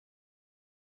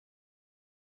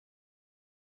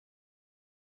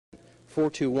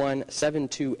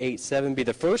421-7287. Be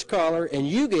the first caller, and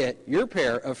you get your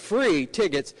pair of free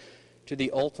tickets to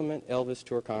the Ultimate Elvis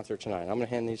Tour concert tonight. I'm going to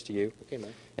hand these to you. Okay,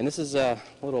 man. And this is a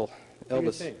little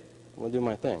Elvis. I'm going to do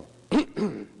my thing.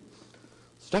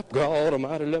 Stop, God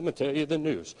Almighty, let me tell you the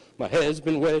news. My head's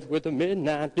been wet with the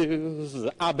midnight dews.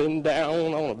 I've been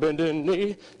down on a bending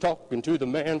knee, talking to the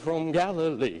man from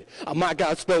Galilee. My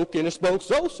God spoke, and he spoke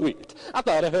so sweet. I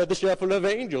thought I heard the shuffle of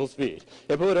angels' feet.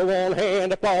 He put a one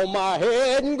hand upon my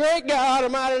head, and great God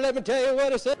Almighty, let me tell you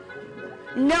what he said.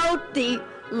 Note the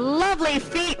lovely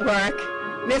feet work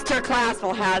Mr.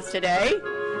 Classwell has today.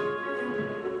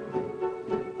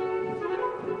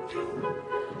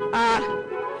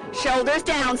 Shoulders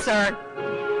down, sir.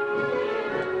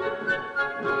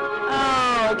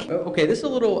 Oh, okay. Okay, this is a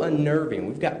little unnerving.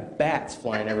 We've got bats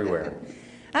flying everywhere.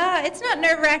 It's not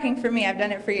nerve-wracking for me. I've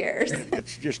done it for years.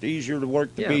 It's just easier to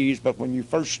work the bees, but when you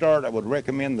first start, I would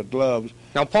recommend the gloves.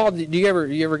 Now, Paul, do you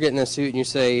ever get in a suit and you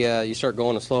say, you start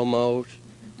going to slow mo,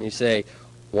 and you say,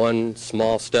 one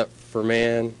small step for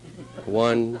man,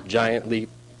 one giant leap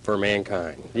for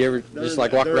mankind? You ever just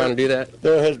like walk around and do that?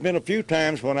 There has been a few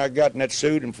times when I got in that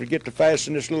suit and forget to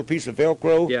fasten this little piece of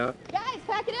Velcro. Yeah. Guys,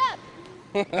 pack it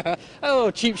up. Oh,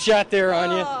 cheap shot there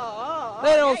on you.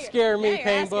 They don't scare me,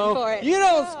 Painbow. You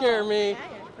don't scare me.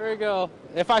 There you go.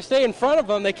 If I stay in front of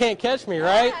them, they can't catch me,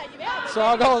 right? So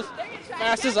I'll go as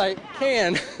fast as I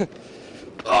can.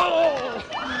 Oh!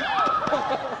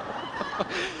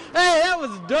 Hey, that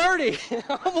was dirty.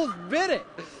 I almost bit it.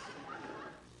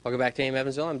 Welcome back to AM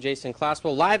Evansville. I'm Jason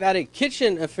Classwell, live out at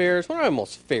Kitchen Affairs, one of my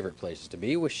most favorite places to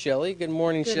be, with Shelley. Good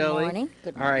morning, Shelley. Good morning.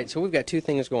 All right, so we've got two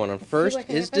things going on. First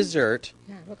is dessert.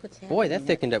 Yeah, look what's happening. Boy, that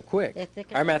thickened up quick. That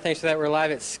thickened All right, Matt, thanks for that. We're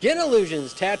live at Skin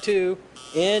Illusions Tattoo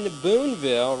in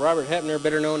Boonville. Robert Hepner,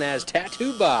 better known as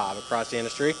Tattoo Bob across the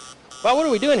industry. Bob, what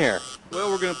are we doing here?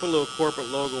 Well, we're going to put a little corporate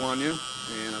logo on you,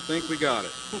 and I think we got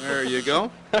it. There you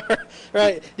go.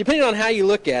 Right. Depending on how you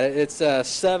look at it, it's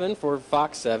 7 for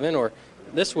Fox 7, or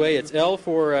this way it's L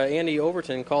for Andy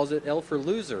Overton calls it L for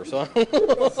loser. So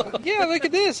yeah, look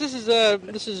at this.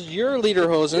 This is your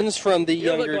lederhosens from the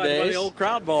younger look like days. one of the old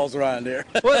crowd balls around there.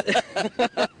 What?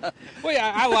 Well,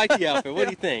 yeah, I like the outfit. What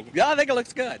do you think? Yeah, I think it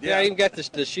looks good. Yeah, I even got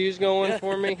the shoes going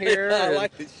for me here. Yeah, I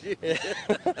like the shoes.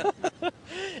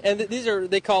 And these are,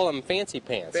 they call them fancy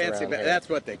pants. Fancy, around here. that's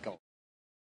what they call them.